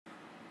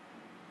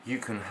You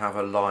can have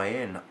a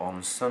lie-in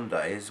on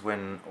Sundays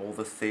when all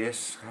the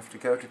theists have to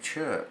go to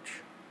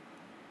church.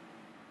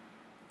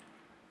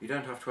 You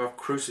don't have to have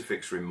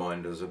crucifix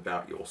reminders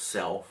about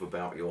yourself,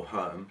 about your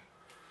home.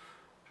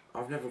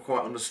 I've never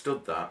quite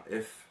understood that.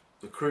 If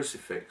the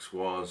crucifix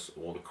was,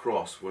 or the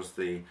cross was,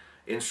 the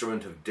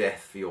instrument of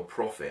death for your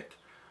prophet,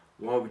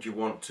 why would you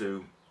want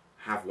to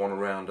have one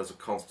around as a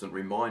constant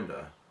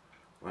reminder?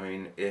 I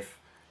mean, if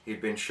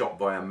he'd been shot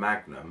by a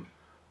magnum,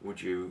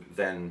 would you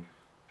then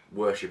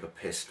worship a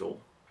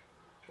pistol?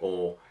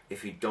 Or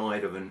if he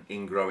died of an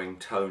ingrowing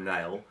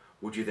toenail,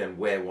 would you then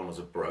wear one as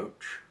a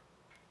brooch?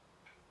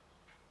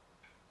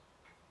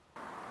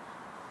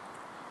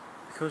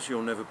 Because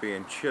you'll never be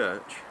in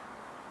church,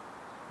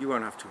 you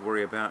won't have to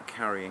worry about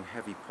carrying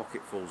heavy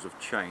pocketfuls of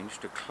change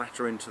to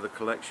clatter into the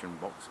collection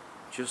box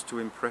just to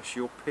impress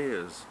your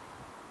peers.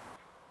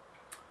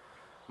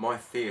 My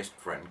theist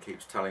friend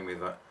keeps telling me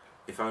that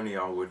if only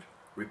I would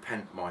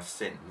repent my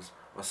sins,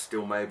 I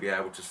still may be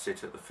able to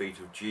sit at the feet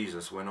of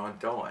Jesus when I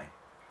die.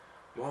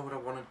 Why would I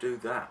want to do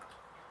that?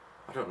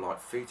 I don't like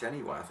feet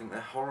anyway. I think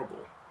they're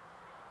horrible.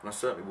 And I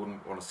certainly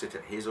wouldn't want to sit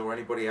at his or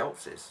anybody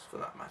else's, for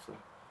that matter.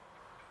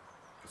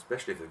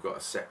 Especially if they've got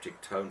a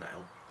septic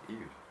toenail.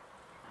 Ew.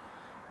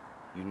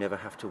 You never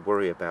have to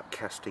worry about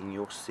casting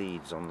your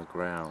seeds on the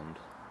ground.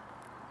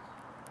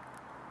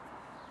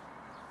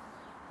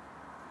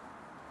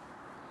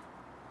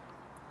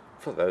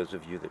 For those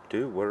of you that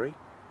do worry,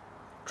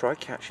 try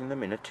catching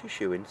them in a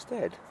tissue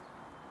instead.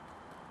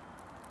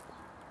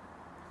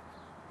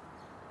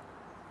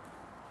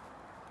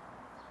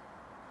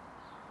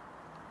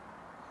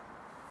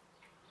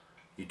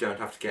 You don't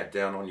have to get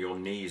down on your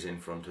knees in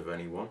front of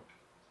anyone.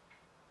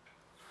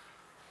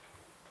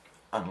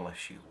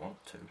 Unless you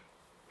want to.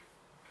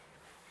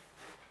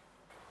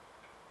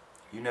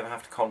 You never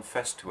have to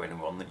confess to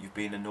anyone that you've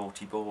been a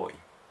naughty boy.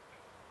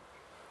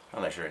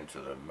 Unless you're into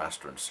the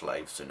master and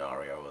slave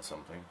scenario or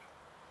something.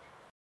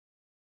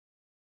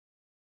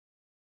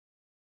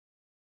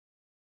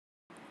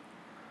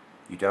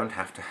 You don't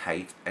have to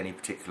hate any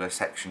particular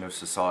section of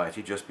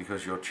society just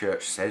because your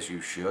church says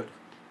you should.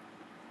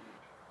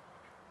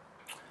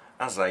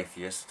 As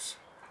atheists,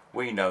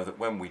 we know that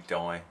when we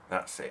die,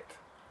 that's it.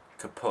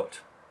 Kaput.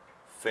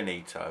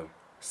 Finito.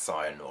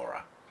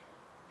 Sayonara.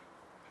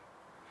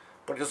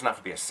 But it doesn't have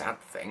to be a sad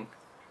thing.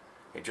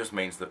 It just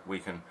means that we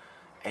can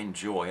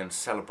enjoy and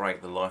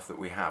celebrate the life that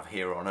we have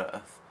here on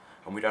earth,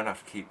 and we don't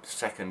have to keep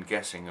second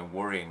guessing and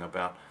worrying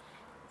about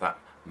that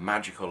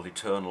magical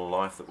eternal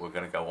life that we're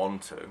going to go on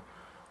to,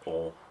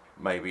 or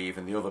maybe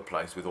even the other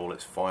place with all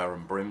its fire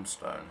and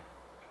brimstone.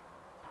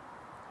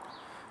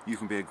 You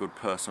can be a good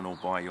person all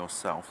by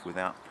yourself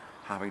without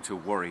having to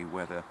worry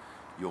whether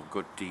your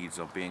good deeds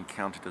are being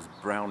counted as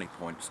brownie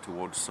points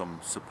towards some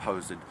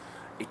supposed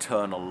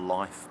eternal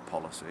life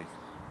policy.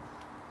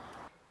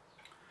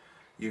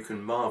 You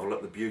can marvel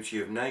at the beauty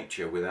of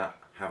nature without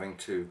having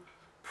to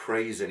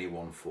praise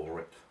anyone for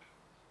it.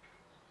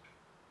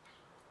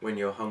 When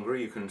you're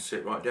hungry, you can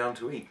sit right down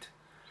to eat.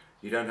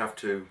 You don't have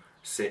to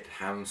sit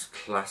hands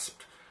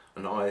clasped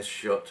and eyes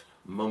shut,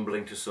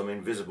 mumbling to some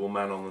invisible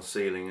man on the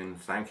ceiling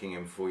and thanking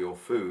him for your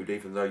food,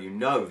 even though you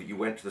know that you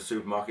went to the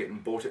supermarket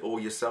and bought it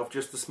all yourself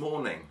just this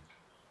morning.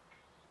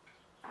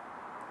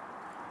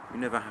 You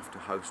never have to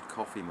host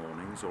coffee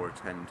mornings or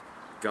attend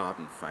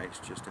garden fetes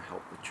just to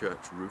help the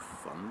church roof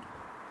fund.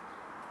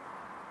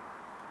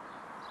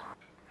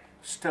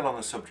 Still on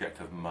the subject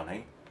of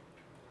money,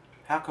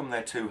 how come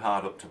they're too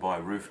hard up to buy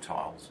roof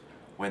tiles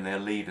when their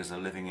leaders are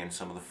living in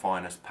some of the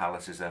finest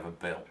palaces ever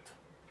built?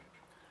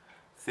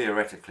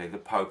 Theoretically, the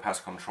Pope has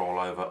control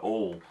over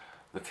all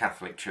the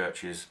Catholic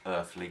Church's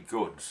earthly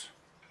goods.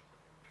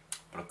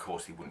 But of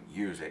course he wouldn't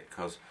use it,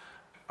 because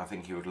I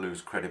think he would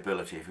lose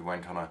credibility if he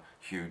went on a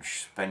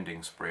huge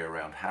spending spree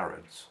around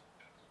Harrods.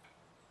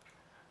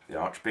 The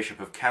Archbishop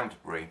of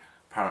Canterbury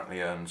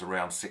apparently earns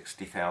around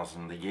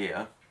 60,000 a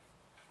year,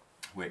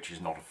 which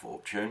is not a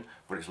fortune,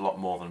 but it's a lot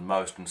more than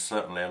most, and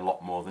certainly a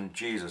lot more than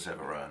Jesus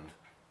ever earned.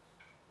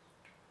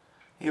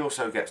 He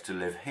also gets to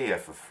live here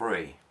for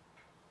free.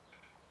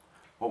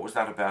 What was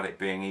that about it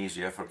being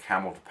easier for a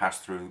camel to pass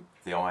through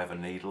the eye of a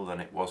needle than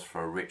it was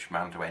for a rich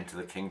man to enter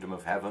the kingdom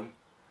of heaven?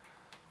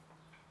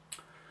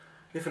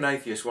 If an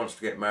atheist wants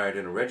to get married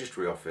in a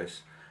registry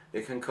office,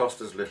 it can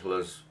cost as little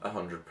as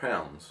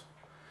 £100.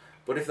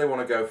 But if they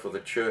want to go for the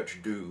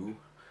church do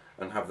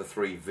and have the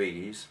 3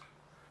 V's,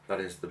 that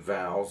is the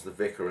vows, the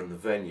vicar and the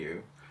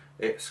venue,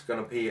 it's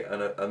going to be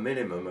a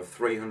minimum of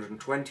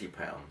 £320.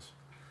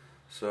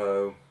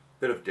 So, a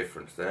bit of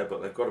difference there,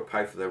 but they've got to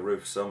pay for their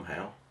roof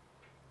somehow.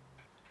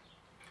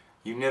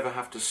 You never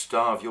have to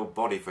starve your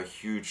body for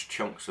huge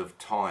chunks of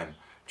time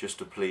just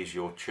to please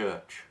your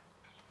church.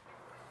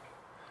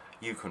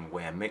 You can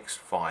wear mixed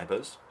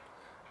fibres,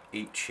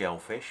 eat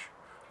shellfish,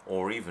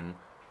 or even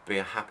be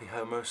a happy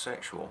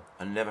homosexual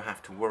and never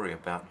have to worry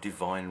about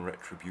divine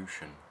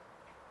retribution.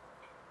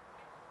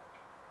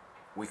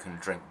 We can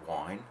drink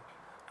wine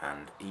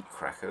and eat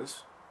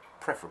crackers,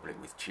 preferably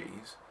with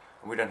cheese,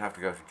 and we don't have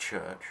to go to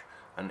church,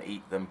 and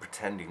eat them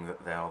pretending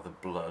that they are the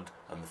blood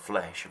and the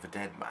flesh of a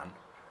dead man.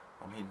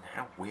 I mean,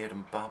 how weird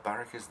and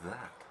barbaric is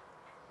that?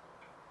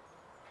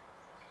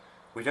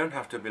 We don't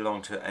have to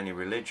belong to any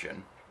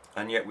religion,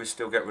 and yet we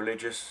still get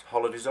religious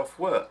holidays off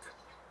work.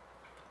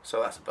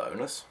 So that's a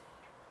bonus.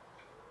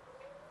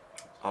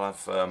 I'll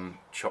have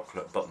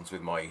chocolate buttons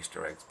with my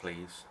Easter eggs,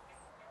 please.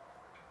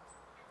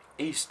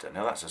 Easter,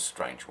 now that's a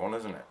strange one,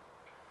 isn't it?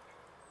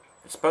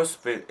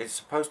 It's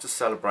supposed to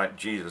celebrate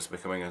Jesus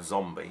becoming a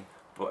zombie,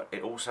 but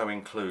it also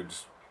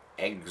includes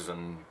eggs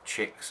and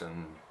chicks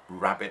and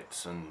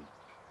rabbits and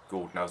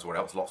God knows what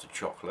else, lots of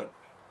chocolate.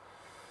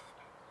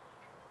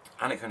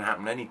 And it can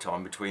happen any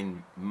time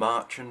between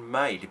March and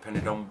May,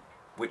 depending on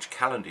which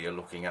calendar you're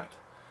looking at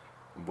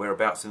and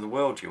whereabouts in the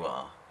world you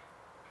are.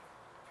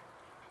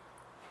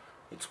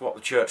 It's what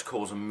the church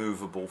calls a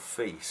movable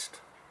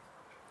feast.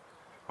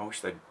 I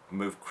wish they'd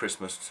move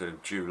Christmas to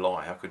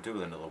July. I could do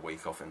with another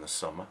week off in the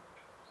summer.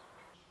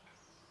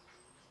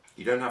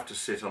 You don't have to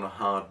sit on a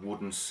hard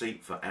wooden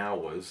seat for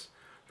hours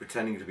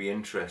pretending to be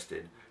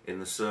interested in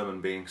the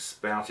sermon being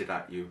spouted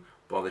at you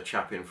by the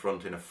chap in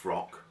front in a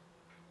frock.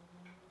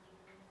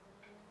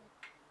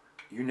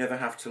 You never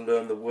have to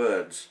learn the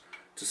words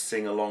to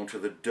sing along to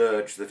the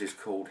dirge that is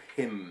called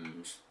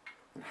hymns,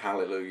 and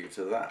hallelujah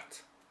to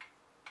that.